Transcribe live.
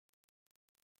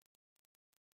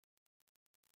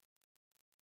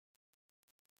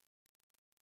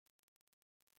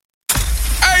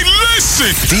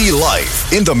Listen.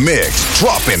 DLIFE in the mix,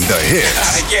 dropping the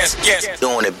hits. Yes.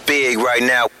 Doing it big right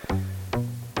now.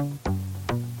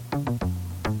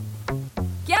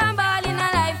 Can't ball in a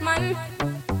life, man.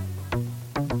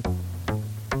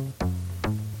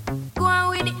 Go on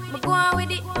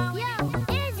with it. Yo,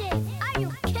 is it? Are you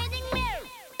kidding me?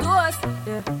 To us,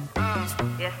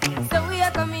 yeah. So we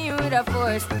are coming in with a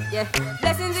force, yeah.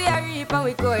 Blessings we are reap and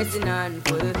we coursing on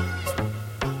full.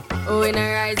 Oh, we not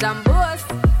rise and boast.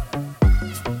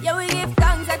 Yeah, we give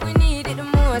thanks like we need it the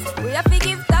most. We have to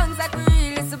give thanks like we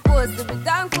really supposed to be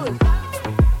thankful.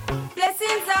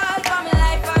 Blessings all for my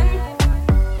life and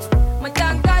my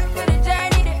thank God for the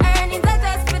journey, the earnings are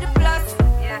just for the plus.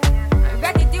 Yeah. And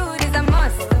gratitude is a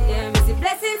must. Yeah, me see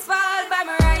blessings fall by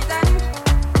my right hand.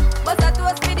 But I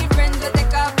toast for the friends we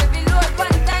take off every load.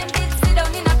 One time did sit down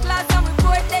in a class and we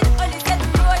bored then only said the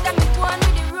road and me go on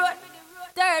with the road.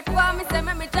 Third one, me say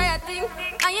me try a thing.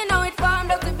 And you know it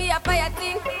formed up to be a fire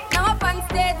thing. Now up on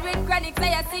stage with chronic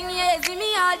say I sing. Yeah, see me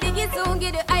all dig it soon,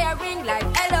 get the higher ring. Like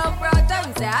hello, brother,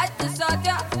 me say I just shot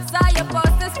ya. Saw your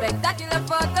poster, spectacular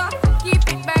photo. Keep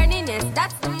it burning, yes,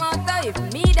 that's the motto. If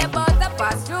me the butter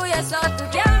pass through your shot to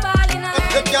jam ball in a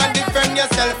you can't defend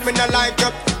yourself, me no like you.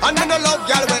 And me no love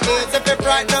y'all when it's if you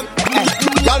frighten them.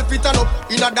 Y'all fit on up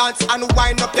in a dance and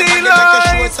wind up your body make a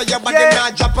show so your body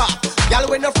not drop off. Y'all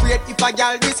when afraid if a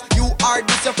y'all this, you are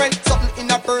this your friend. Something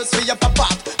in a purse for your papa.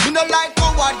 Me no like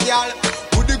coward y'all.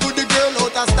 Goody girl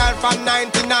out of style from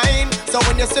 99. So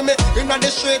when you see me in the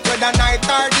street with a night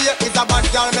or day, it's a bad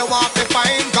y'all me want to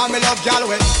find. Cause me love y'all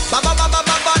when bad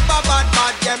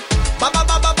them. Bad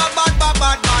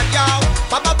y'all.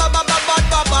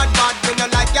 Bad. Me no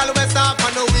like y'all when soft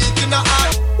and no weak in the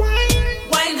heart.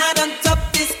 Wine hard on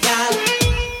top this gal.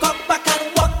 Come back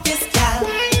and walk this gal.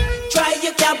 Try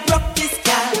you can broke this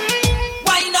gal.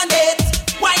 Wine on it.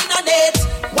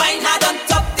 Wine hard on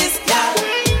top this gal.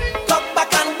 Come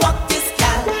back and walk this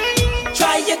gal.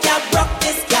 Try you can broke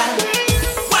this gal.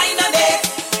 Wine on it.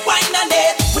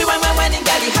 Put it wine in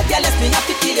gal. Hot gal, let me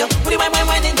happy feel you. Put it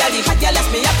wine in gal. Hot gal, let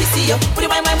me happy see you. Put it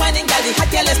wine in gal. Hot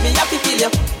gal, let me happy feel you.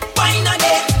 Wine on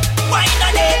it.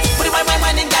 Put it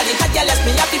wine in gal. Hot gal, let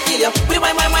me happy feel you. Put it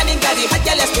wine in gal. Hot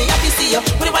gal, let me happy see you.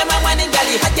 Put it wine in gal.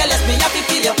 Hot gal, let me happy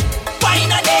feel you.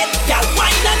 Wine on it, gal,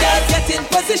 wine on it. Get in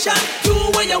position, do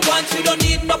what you want, you don't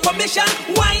need no permission.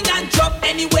 Wine and drop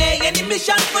anyway, any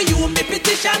mission for you, me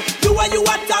petition. You are you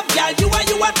a top gal, you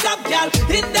a top gal.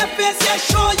 In the face, yeah,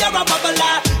 show you're a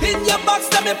bubbler. In your box,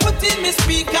 let me put in me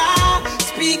speaker.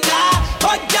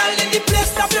 Hot gal in the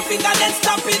place, stop your finger, then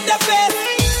stop in the face.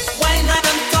 Wine hard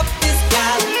on top this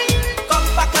gal. Come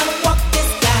back and walk this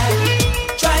gal.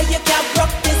 Try you can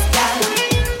rock this gal.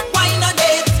 Wine on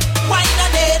it.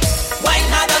 Wine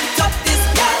hard on top this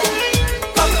gal.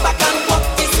 Come back and walk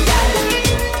this gal.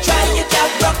 Try you can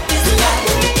rock this gal.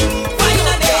 Wine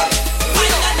on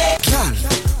it. Gal,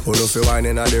 who do fi wine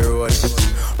inna the road?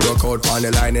 Rock out on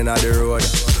the line inna the road.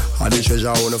 All the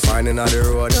treasure wanna find inna the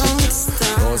road.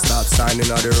 Don't stop signing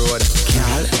on the road.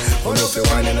 Gal, who do fi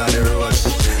wine inna the road?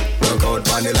 Rock out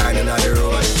on the line inna the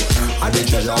road. All the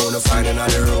treasure wanna find inna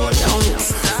the road.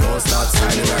 Don't stop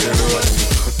signing on the road.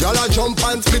 Y'all a jump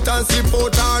and split and slip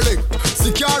out her leg.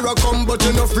 Secure come but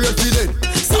you no afraid to dead.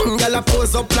 Some y'all a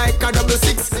pose up like a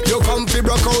 666. You come fi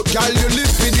broke out, y'all you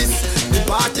live with this. The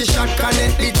party shot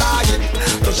connect the target.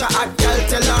 Touch a hot girl,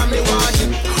 tell her me want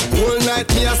it. Whole night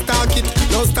me a stalk it.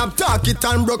 Now stop talk it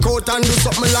and broke out and do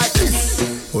something like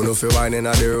this. Who no fi wine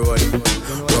inna the road?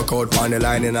 Broke out on the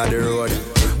line inna the road.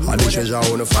 All the treasure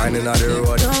wanna find inna the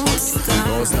road.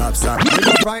 Don't stop. We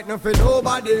don't frighten for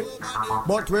nobody,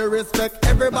 but we respect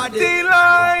everybody.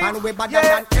 DLIFE. And we better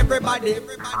than everybody.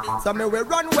 So me we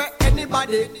run where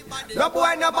anybody. No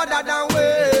boy no better than we.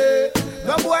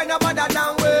 No boy no better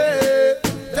than we.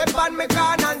 Step on me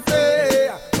can and say,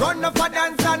 run up a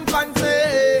dance and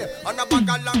fancy. On a bag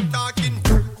of long talking.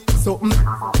 Something,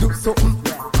 do something,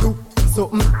 do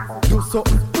something, do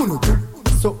something. Uno do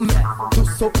something, do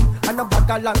something. And a bag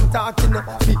of long talking.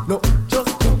 Feet no,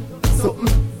 just do something,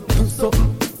 do something,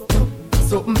 do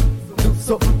something, do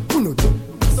something. Uno do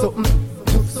something,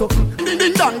 do something. Ding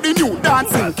ding dong, the new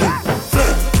dancing king.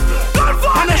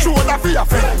 And a shoulder for your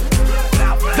friend.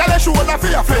 Tell a shoulder for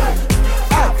your friend.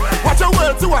 Watch your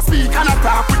words to a speak and a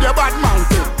talk with your bad mouth.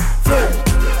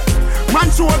 Man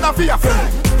shoulder for your friend.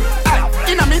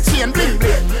 In a me chain bling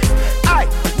bling.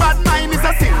 Bad mind is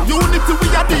a sin. Unity we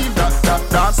a deal.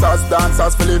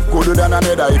 Dancers feel it gooder than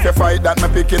another. If you fight that, me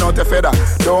picking out a feather.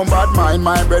 Don't bad mind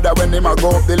my brother when him a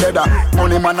go up the ladder.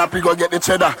 Money man up, he go get the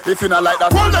cheddar. If you not like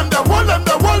that, hold them there, hold them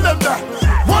there, hold them there.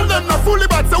 Hold them there, fully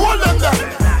bad, so hold them there.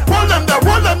 Hold them there,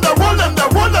 hold them there, hold them there,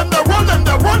 hold them there, hold them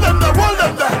there, hold them there, hold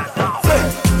them there.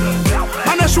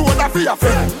 for your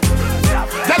friend.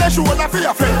 Tell a shoulder for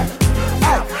your friend.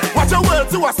 Watch your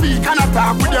words you a speak and a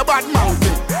talk with your bad mouth.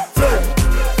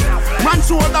 Man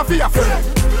shoulder for your friend.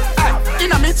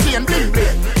 In a me chain bling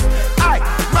bling.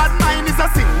 Bad mind is a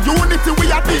sin. Unity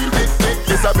we a deal with.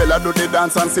 Isabella do the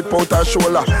dance and sip out her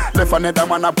shoulder. Left another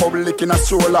man a public in a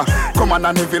stroller. Come on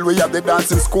Neville, we have the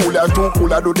dance in school. Too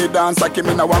cooler do the dance like him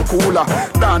in a one cooler.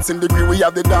 Dancing degree we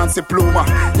have the dance in pluma.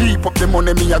 Heap up the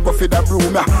money me a go for the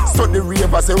broom. So the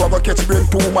ravers say we go catch brain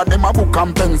tumor. Them a book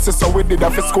and pencil so we did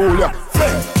that for school.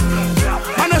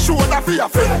 Man a shoulder for your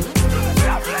friend.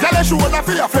 Tell a shoulder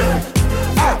for your friend.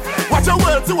 Watch your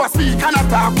words you a speak and a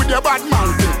talk with your bad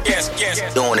mouth. Yes.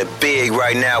 Doing it big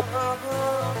right now.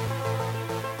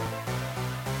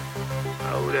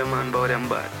 How them man bout them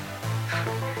bad?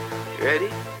 You ready?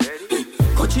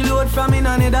 Coachy load from in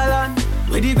a Netherland.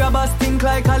 Where the grabbers think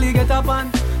like Ali get up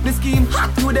on. The scheme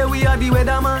hot today we are the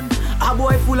weatherman. A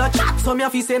boy full of chat so me a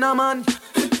fi send a man.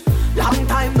 Long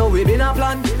time now we been a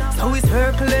plan. So it's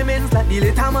her Clemens like the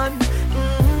later man.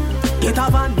 Get a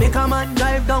van, make a man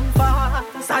drive down far.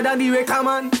 Sadder the wrecker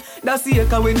man. That's the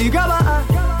echo when the grabber.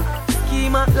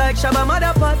 Schema like Shabba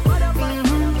Motherpot.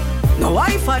 No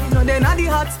Wi-Fi, no then at the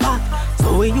hot spot.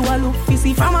 So when you a look, you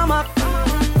see from a map.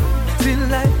 Feel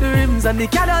like the rims and the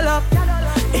Cadillac.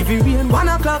 Every rain 1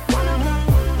 o'clock.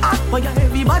 Hot fire,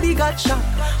 everybody got shot.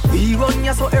 We run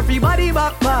ya so everybody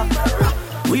back.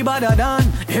 We badder than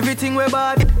everything we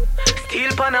bad.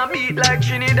 Steel pan a beat like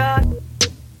Trinidad.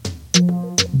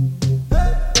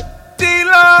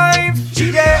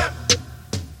 DLIFE, yeah.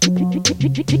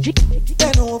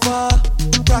 Bend over,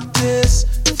 practice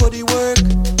for the work,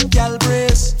 gal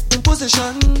brace,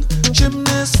 position,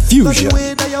 gymnast, fusion. The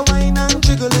way that you whine and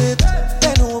jiggle it.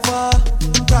 Bend over,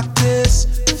 practice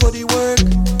for the work,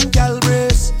 gal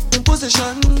brace,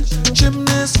 position,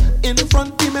 gymnast. In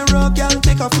front the mirror, gal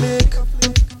take a flick.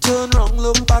 Turn round,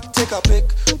 look back, take a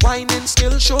pic. Whining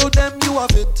skill, show them you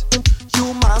have it.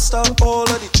 You master all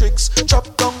of the tricks.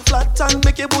 Drop down flat and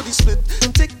make your body split.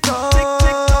 Tick tock, tick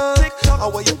tick tock, tick tock.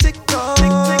 How are you tick tock?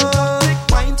 Tick tick tock, tick.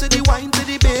 Wine to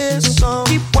the bass song.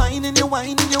 Keep whining your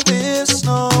waist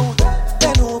now.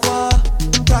 Bend over,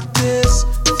 practice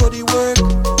for the work.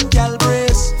 Gal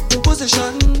brace,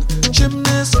 position,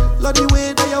 gymnast. Love the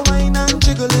way that you whine and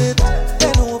jiggle it.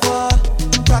 Bend over,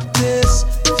 practice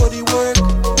for the work.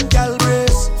 Gal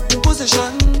brace,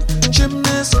 position,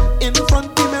 gymnast. In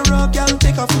front the mirror, gal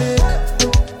take a flick.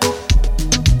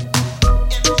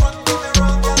 In front the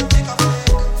mirror, gal take a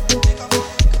flick.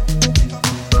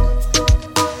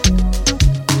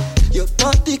 Your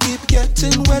body keep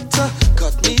getting wetter,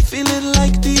 got me feeling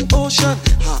like the ocean.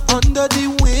 Under the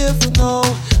wave now,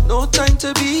 no time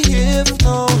to behave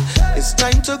now. It's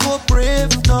time to go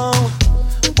brave now.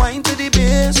 Wine to the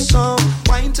bass song,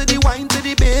 wine to the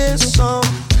bass song.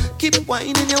 Keep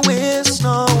whining your waist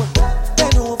now.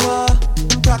 Bend over,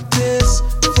 practice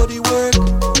for the work,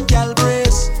 gal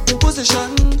brace,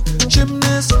 position,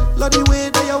 gymnast. Love the way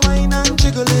that you whine and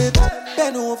jiggle it.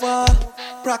 Bend over,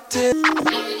 practice.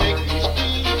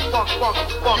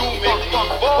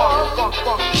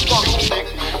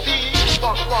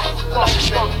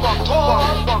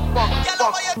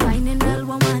 Whining real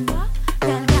woman,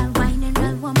 girl, whining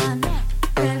real woman,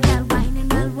 girl, whining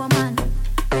real woman,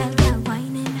 girl,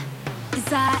 whining.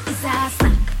 It's a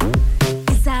snack,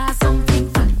 it's a something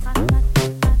fun.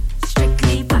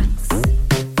 Strictly banks,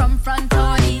 from front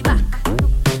or the back.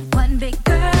 One big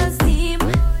girl's team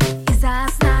is a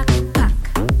snack pack.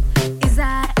 Is a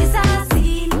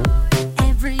scene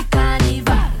every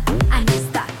carnival, and it's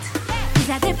that. It's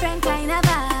a different kind of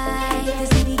vibe. You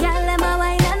see the girl them a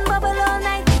wine and bubble all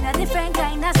night in a different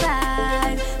kind of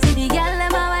style. See the girl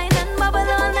them a wine and bubble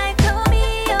all night to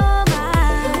me, oh my.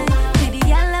 See the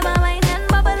girl them a wine and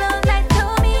bubble all night to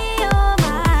me, oh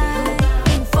my.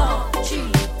 In 4,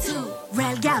 3, 2,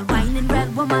 real gal whining, real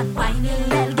woman whining,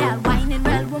 real gal whining,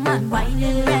 real woman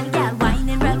whining, real gal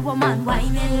whining, real woman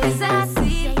whining. Is a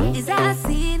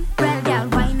scene, real gal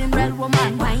whining, real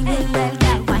woman whining, real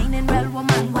gal whining, real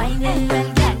woman whining,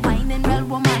 real gal whining, real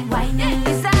woman whining.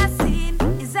 Is a scene,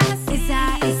 is a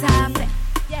flex.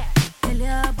 Tell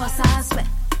your boss I sweat,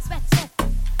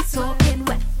 soaking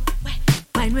wet,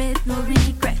 wine with no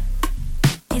regret.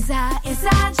 Is a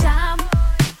jam,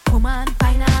 woman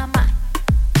find a man.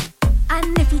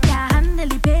 And if you can't handle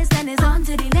the pace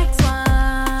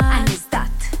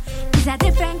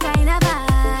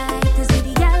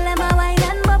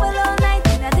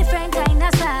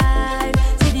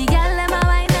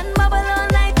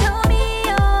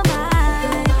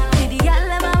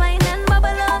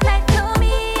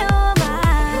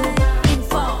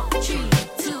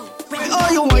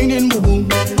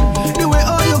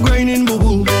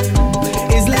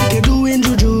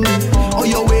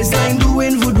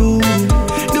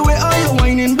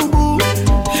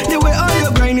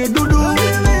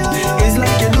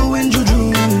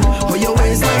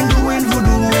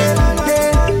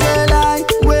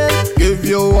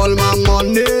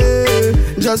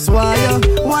you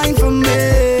wine for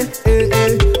me,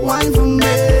 wine for me.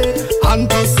 And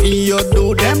to see you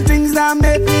do them things that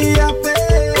make me happy.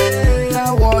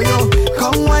 I want you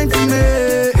come wine for me,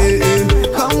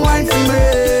 come wine for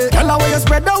me. Tell her where you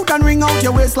spread out and ring out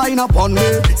your waistline upon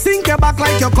me. Sink your back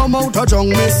like you come out of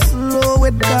jungle. Slow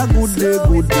with the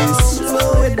good day,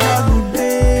 slow with the good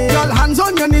day. Girl, hands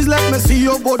on your knees, let me see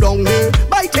you go down there.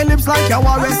 Bite your lips like you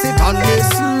want to sit on this.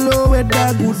 Slow with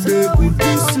the good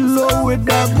day, slow with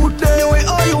the good day. The way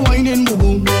all you whining, boo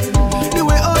boo. The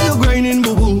way all you grinding,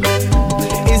 boo boo.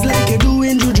 It's like you're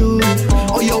doing juju,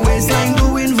 or your waistline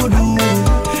doing voodoo.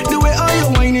 The way all you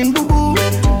whining, boo boo.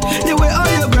 The way all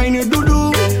you grinding, doo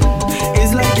doo.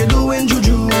 It's like you're doing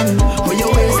juju, or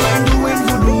your waistline doing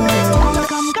voodoo.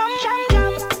 Come, jam,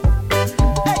 jam.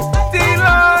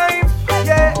 DLIFE,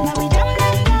 yeah.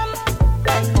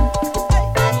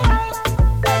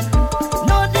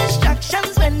 No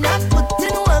distractions when I'm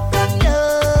putting work on you.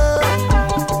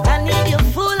 I need your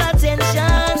full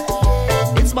attention.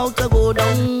 It's about to go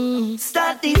down.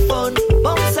 Start the fun,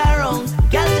 bounce around.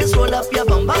 Girl, just roll up your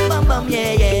bum, bum, bum, bum.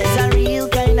 Yeah, yeah. It's a real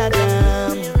kind of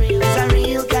jam. It's a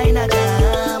real kind of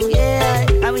jam.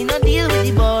 Yeah. And we no deal with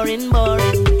the boring.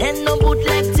 And no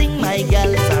bootleg thing, my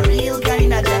girl. It's a real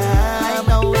kind of jam.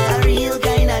 No, it's a real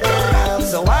kind of jam.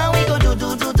 So why we go do,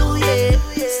 yeah.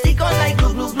 Stick on like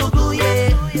glue, yeah.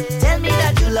 Tell me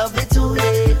that you love it too,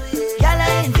 yeah. Girl,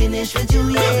 I ain't finished with you,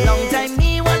 yeah. Long time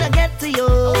me wanna get to you.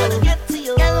 Girl, when I get to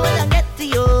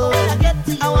you,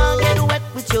 I wanna get wet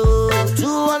with you. Do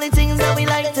all the things that we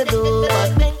like to do.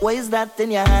 But what is that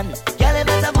in your hand? Girl, you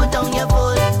better put down your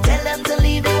phone. Tell them to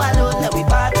leave you alone. Let we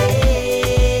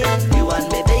party. You want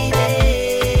me, baby.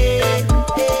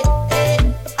 Hey.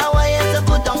 I want you to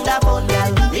put down that phone,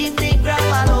 girl. Leave the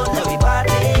gram alone. Let we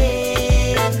party.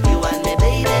 You want me,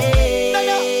 baby.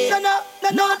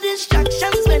 No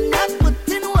distractions when I'm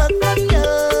putting work on you.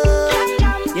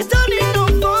 You don't need no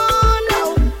phone now.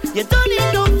 You don't need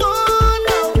no phone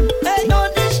now. Hey. No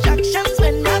distractions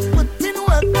when I'm putting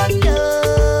work on you.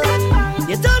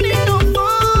 You don't need no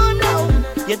phone now.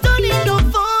 You don't need no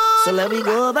phone. So let me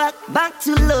go back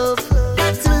to love.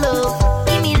 Got to love.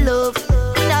 Give me love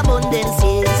in abundance.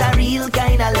 Yeah, it's a real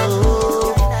kind of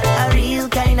love. A real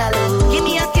kind of love. Give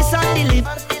me a kiss on the lip.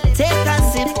 Take a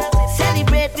sip.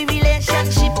 Celebrate the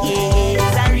relationship. Yeah,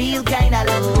 it's a real kind of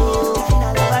love.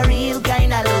 A real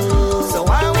kind of love. So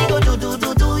why we go do,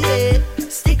 yeah.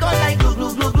 Stick on like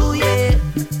glue, yeah.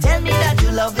 Tell me that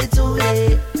you love it too,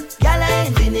 yeah. Girl, I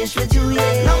ain't finished with you,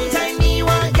 yeah. Long time me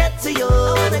wanna get to you.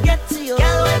 I wanna get to you.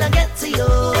 Girl, when I get to you, I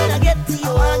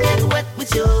wanna get wet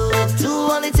with you. Do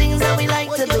all the things that we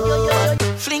like to do.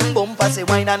 Fling bumper, say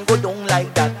wine and go down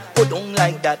like that. Go down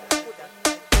like that.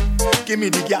 Give me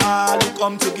the girl who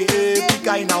come to give the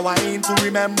kind of wine to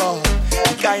remember.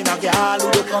 The kind of girl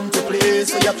who don't come to play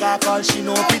so you can't call she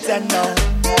no pretender.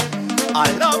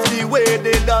 I love the way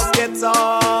they just get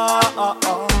on.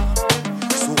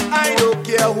 So I don't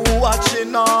care who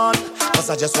watching on. Cause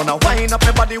I just wanna wind up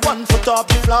my body 1 foot off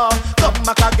the floor. Come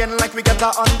back again like we get a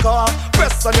encore.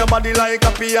 Press on your body like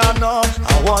a piano.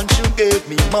 I want you give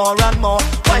me more and more.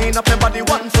 Wind up my body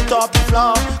 1 foot off the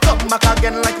floor. Come back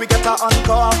again like we get a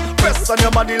encore. Press on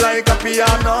your body like a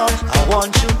piano. I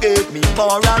want you give me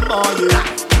more and more, yeah.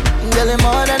 Girl, you're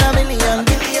more than a million.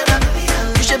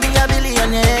 You should be a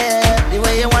billionaire. The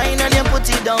way you whine and you put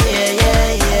it down,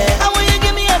 yeah. I want you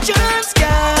give me a chance,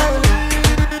 girl,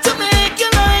 to make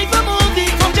your life a movie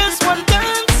from just one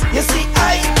dance. You see,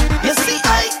 I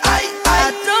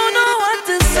don't know what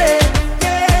to say.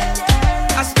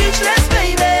 Yeah. I'm speechless,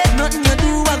 baby. Nothing you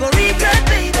do, I go regret,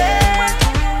 baby.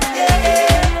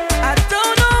 Yeah. I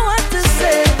don't know what to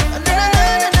say.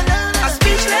 I'm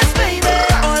speechless, baby.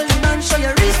 All the man show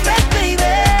you respect,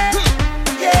 baby.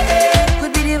 Yeah.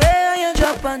 Could be the way you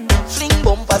drop and down. Fling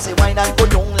bumper, say wine and go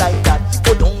down like that.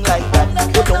 Go down like that.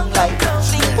 Go down like that.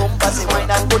 Fling bumper, say wine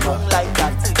and go down like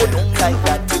that. Go down like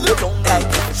that. Go down like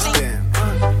that. Fling.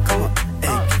 Come on,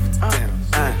 hey,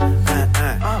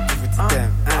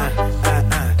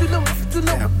 give it to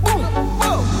them.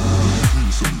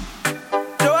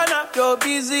 Joanna, your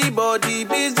busy body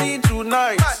busy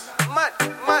tonight. Mad.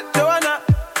 Joanna,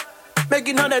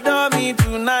 making all the dummy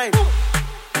tonight.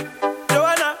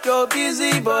 Joanna, your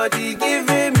busy body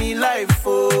giving me life,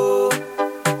 oh.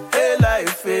 Hey,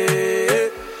 life, hey.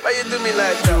 Why you do me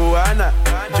like Joanna?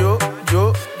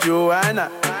 Joanna.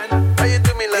 Why you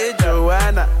do me like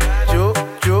Joanna?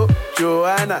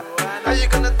 Joanna. How you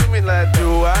gonna do me like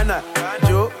Joanna?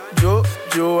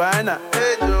 Joanna.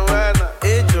 Hey,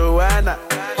 Joanna.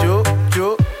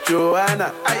 Joanna.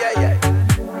 Ay.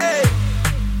 Hey,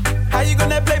 how you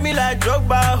gonna play me like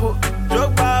Drogba, ho?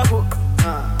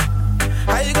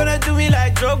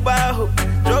 Drogba ho,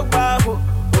 Drogba ho.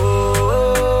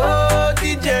 Oh,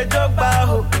 DJ Drogba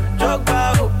ho,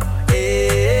 Drogba ho.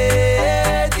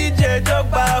 DJ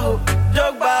Drogba ho,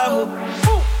 Drogba ho.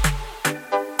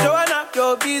 Joanna,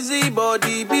 your busy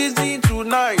body busy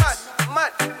tonight.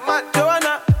 Mad.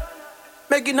 Joanna,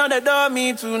 making all the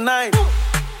dummy tonight.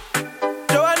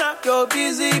 Joanna, your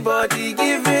busy body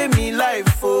giving me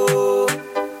life, oh,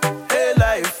 hey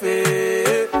life,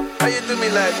 hey. How you do me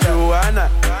like Joanna,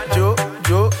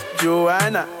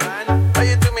 Joanna? How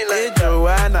you do me like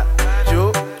Joanna,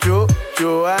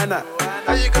 Joanna?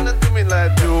 How you gonna do me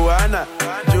like Joanna,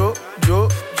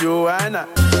 Joanna?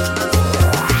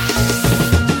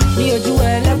 Me or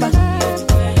Joanna,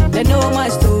 they know my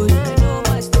story.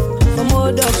 From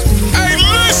old dogs to hey,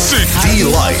 listen!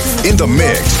 DLIFE in the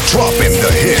mix, dropping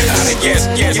the hits.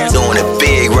 Yes, doing it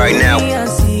big right now.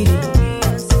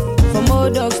 From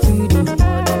old dogs to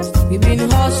we been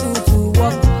hustle to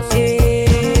walk.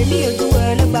 Hey, me or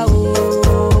Joanna,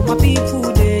 oh, my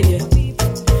people there, yeah.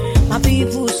 My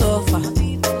people suffer.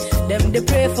 Them they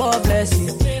pray for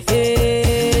blessing.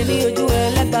 Hey, me or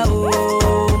Joanna,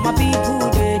 oh, my people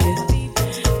there,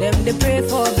 yeah. Them they pray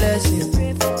for blessing.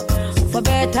 For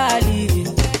better living.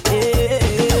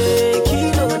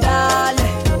 Kilo dale.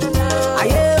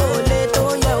 Aye o le to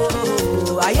ye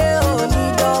o. Aye o ni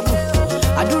double.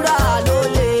 Adura lo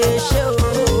le she o.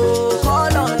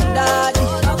 Call on daddy.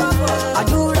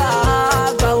 Adura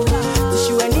gba o.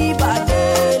 Tishu eni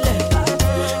badele.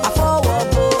 Afowo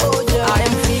boje. I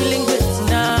am feeling good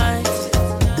tonight.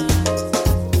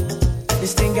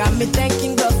 This thing got me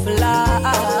thanking God for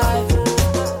life.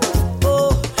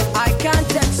 Oh, I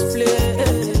can't explain.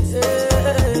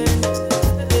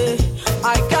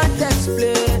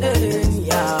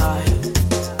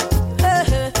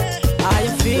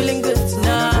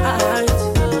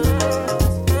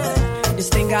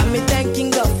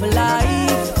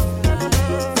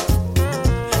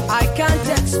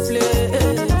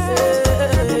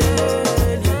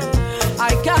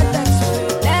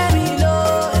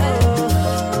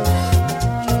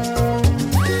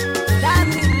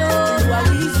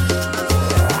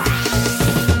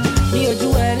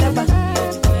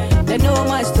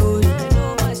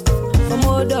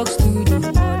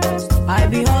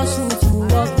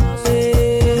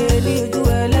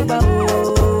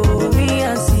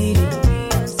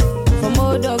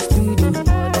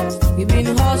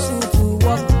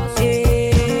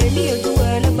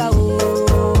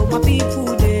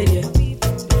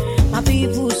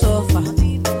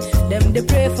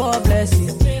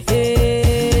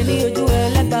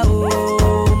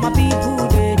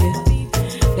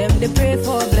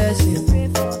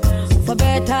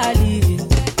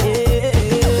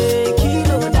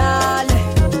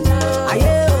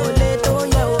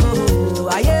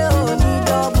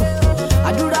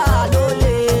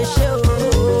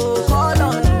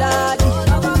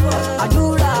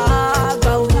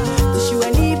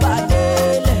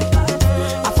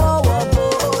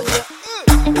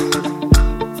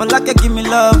 Give me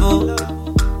love, oh.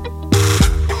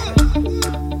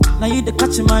 Now you the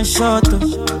catch my shot, oh.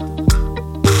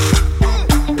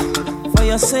 For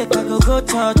your sake, I go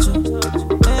church, oh.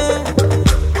 Hey.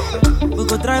 We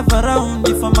go drive around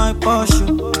you for my Porsche.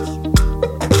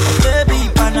 Baby,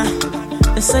 pana,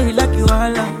 they say you like you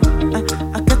all,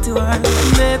 I got you all.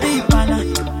 Baby, pana,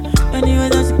 anywhere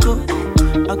that you go,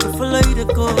 I can follow you to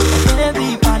go.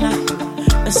 Baby, pana,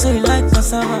 they say you like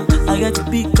cassava, I get to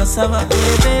be cassava.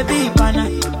 Hey, baby, pana,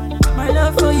 my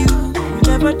love for you will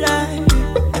never die,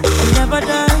 will never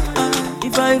die.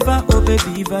 If I ever, oh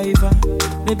baby, if I ever,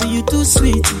 baby you too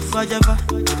sweet, if I ever,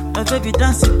 my baby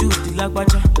dance it to the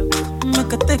lagwaja,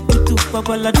 make a take you to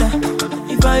Babalada.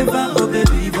 If I ever, oh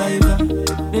baby, if I ever,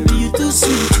 baby you too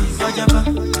sweet, if I ever,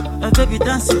 my baby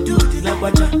dance it to the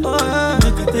lagwaja, oh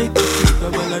make a take you to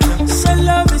Babalada. So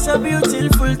love is a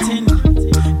beautiful thing,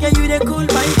 can you they cool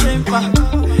my temper?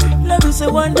 Love is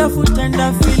a wonderful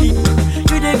tender feeling,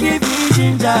 you they give me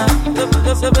ginger.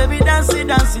 So baby dance it,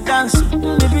 dance it, dance.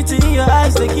 The beauty in your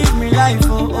eyes they give me life,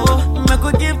 oh oh. I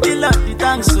could give the love the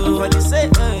thanks, oh. For the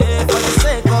sake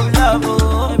of love,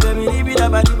 oh. Baby, leave it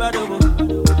up,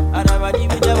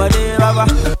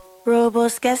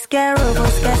 Robos casca,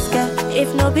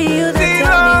 if no be you, then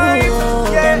tell me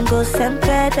who. Them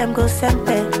go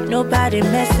sempe, nobody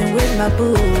messing with my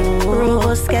boo.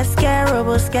 Robos casca,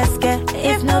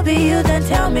 if no be you, then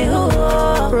tell me who.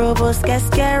 Robos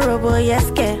casca,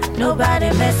 yeske, nobody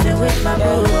messing with my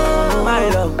boo. My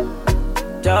love,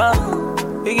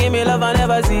 Joe, you give me love I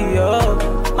never see,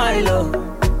 oh. My love,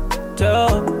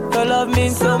 Joe, your love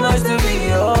means so much to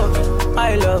me, oh.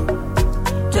 My love,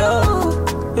 Joe,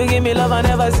 you give me love I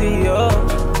never see, oh.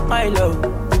 my love.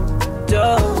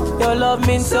 Your love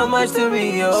means so much to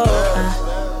me, yo.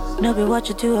 No be what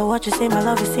you do or what you say, my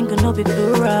love is single, no be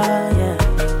plural, yeah.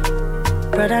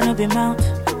 Brother, no be mount,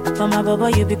 but my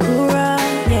baba, you be cooler,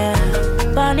 yeah.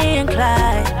 Bonnie and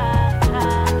Clyde,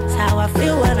 that's how I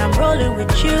feel when I'm rolling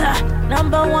with you.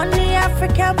 Number one, the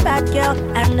African bad girl,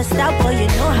 and the star boy, you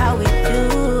know how we do.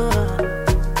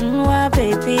 Why,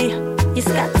 baby, you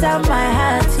scatter my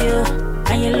heart, you.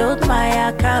 And you load my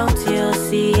account, you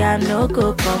see, I no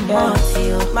go come out,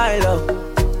 you. My love,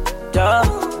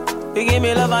 you give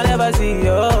me love I never see,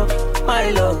 yo. My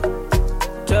love,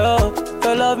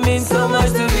 your love means so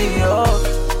much to me, yo.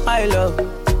 My love,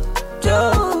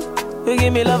 you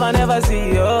give me love I never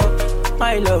see, yo.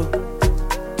 My love,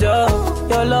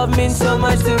 your love means so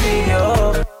much to me,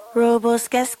 yo. Robos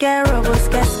casca.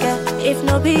 If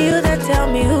no be you, then tell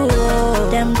me who.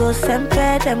 Them go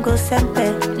sempe.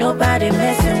 Nobody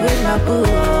messing with my boo.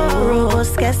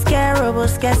 Robos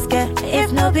casca.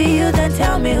 If no be you, then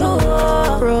tell me who.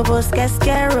 Robos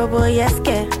casca, robo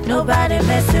yeske. Nobody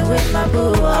messing with my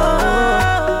boo.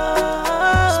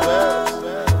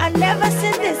 I never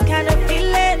seen this kind of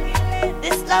feeling.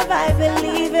 This love I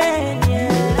believe in, yeah.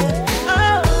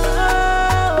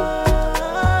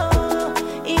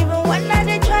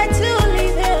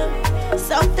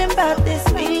 Something about this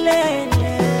feeling,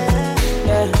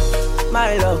 yeah.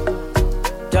 My love,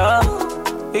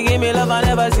 you give me love I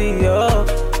never see, yo.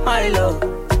 My love,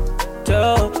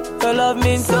 your love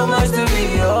means so much to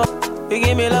me, yo. You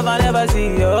give me love I never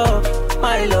see, yo.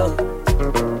 My love,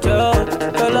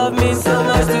 your love means so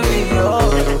much to me, yo.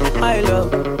 My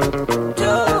love,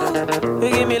 you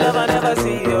give me love I never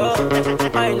see, yo.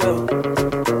 My love,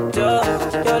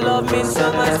 your love means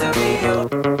so much to me, yo.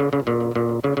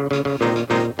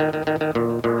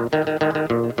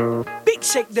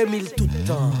 Shake 2000 tout le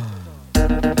temps.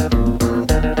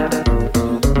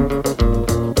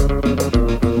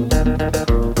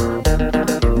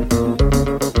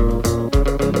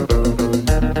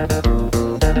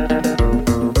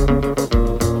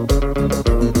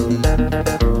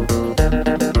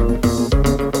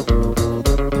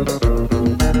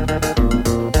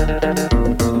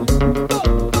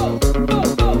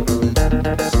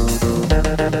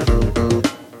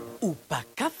 Ou pas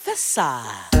qu'à faire ça.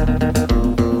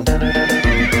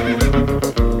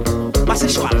 Mas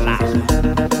chorar.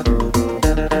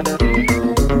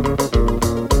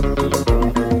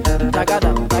 Tagada.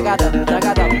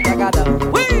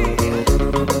 Oui.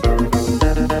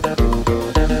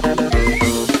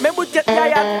 Me butet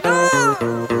gaya.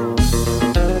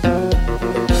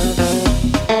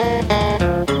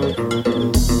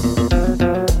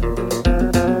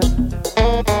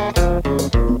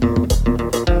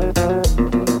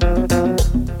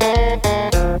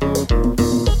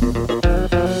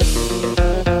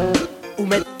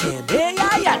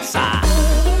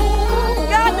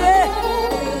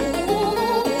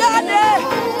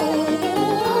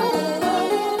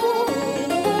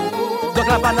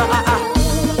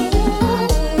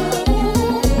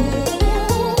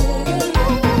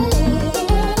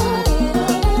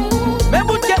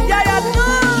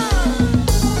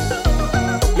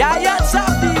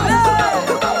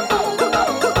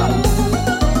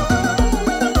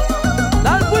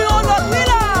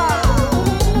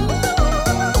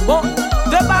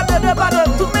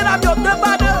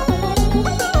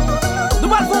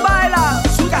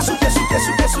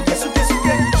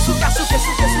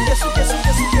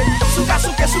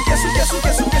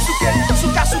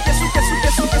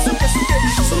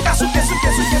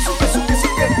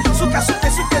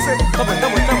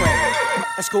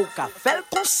 Est-ce qu'on a fait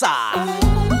comme ça?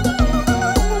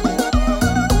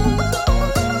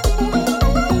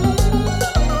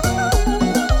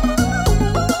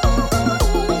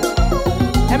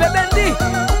 Eh bien, Bendy,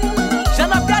 j'en ai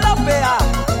galopé.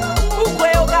 Pourquoi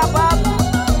on est capable?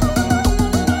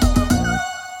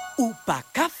 Ou pas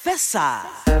qu'à faire ça?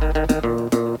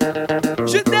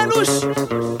 Je délouche.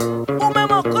 Ou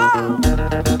même encore.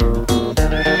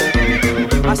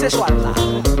 Mas c'est soit là.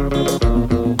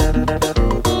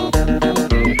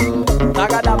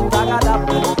 Tagadap,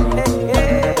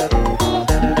 hey.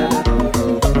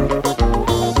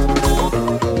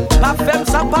 Pas faible,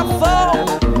 ça pas fort.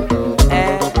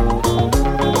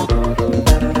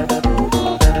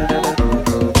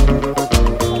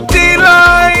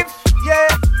 DLIFE,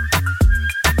 yeah.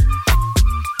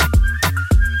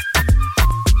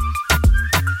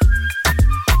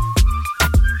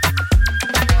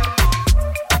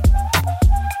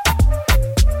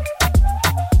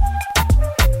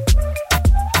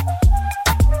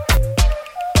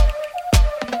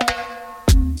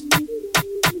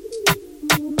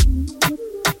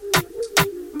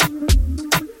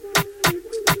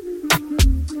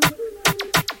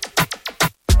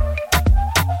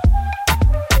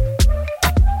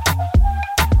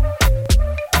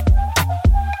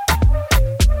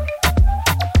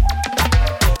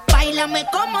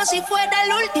 como si fuera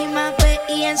la última vez.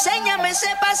 Y enséñame ese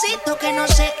pasito que no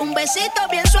sé, un besito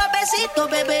bien suavecito,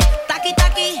 bebé. Taqui,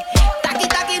 taqui, taqui,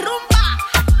 taqui, rumba.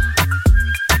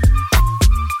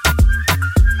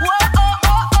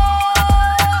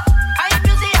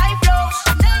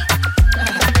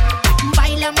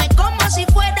 Báilame como si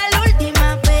fuera la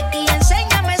última vez. Y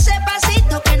enséñame ese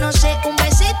pasito que no sé, un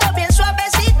besito bien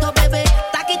suavecito, bebé.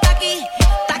 Taqui, taqui,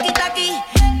 taqui, taqui,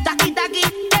 taqui, taqui.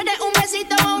 Tienes un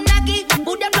besito o un aquí.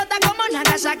 Pura flota como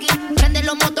Nagasaki. Prende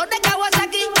los motores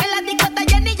Kawasaki. En la discota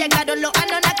Jenny llegaron los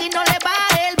Anonaki. No le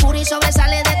baje, el booty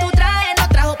sobresale de tu traje. No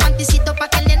trajo panticito pa'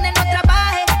 que el nene no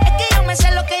trabaje. Es que yo me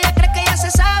sé lo que ella cree que ya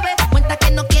se sabe. Cuenta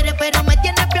que no quiere pero me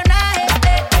tiene espionaje.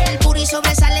 El booty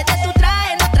sobresale de tu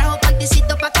traje. No trajo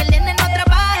panticito pa' que el nene no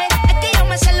trabaje. Es que yo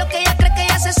me sé lo que ella cree que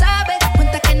ya se sabe.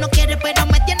 Cuenta que no quiere pero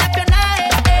me tiene espionaje.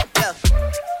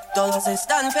 Todos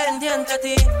están pendientes a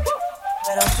ti.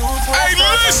 Hey,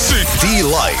 listen!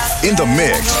 DLIFE in the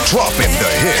mix, dropping the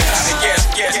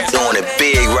hits. Doing it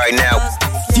big right now.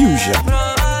 Fusion.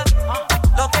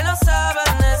 Lo que no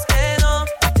saben es que no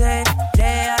te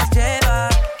dejas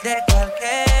llevar de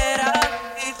cualquiera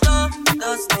y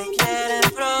todos te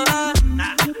quieren probar.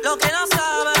 Lo que no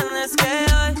saben es que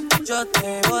hoy yo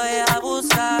te voy a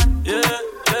buscar.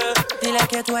 Dile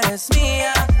que tú eres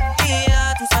mía,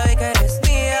 mía, tú sabes que eres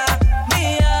mía,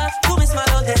 mía. Tú misma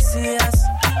lo decías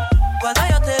cuando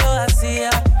yo te lo hacía.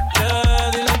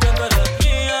 Dile que tú eres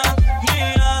mía,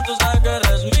 mía, tú sabes que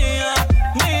eres mía,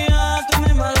 mía. Tú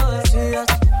misma lo decías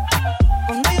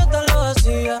cuando yo te lo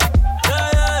hacía.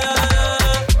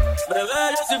 Bebé,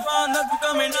 yo soy fan de tu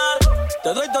caminar.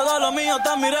 Te doy todo lo mío,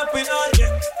 hasta mi respirar.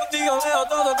 Contigo veo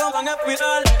todo como en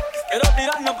espiral. Quiero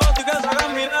tirarme por ti que se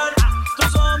hagan mirar.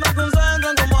 Tus ojos me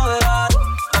concentran como moderar.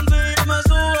 Contigo me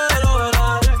sube lo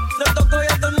verás. Te toco y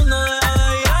hasta el mundo deja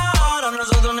de girar. A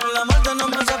nosotros ni la muerte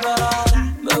nos va a separar.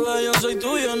 Bebé, yo soy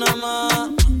tuyo nada más.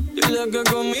 Dile que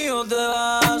conmigo te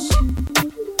vas.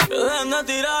 Que dejen de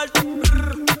tirarte.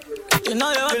 Que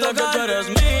nadie va a tocar. Dile que tú eres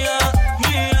mía,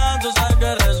 mía. Tú sabes que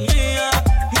eres mía,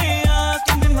 mía.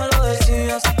 Tú misma lo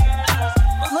decías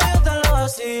cuando yo te lo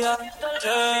hacía.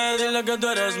 Dile que tú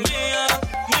eres mía,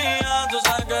 mía. Tú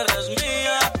sabes que eres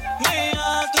mía,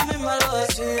 mía. Tú misma lo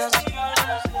decías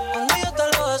cuando yo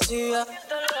te lo hacía.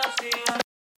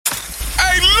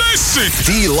 Hey, listen!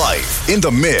 DLIFE in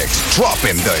the mix,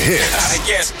 dropping the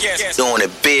hits. Doing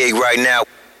it big right now.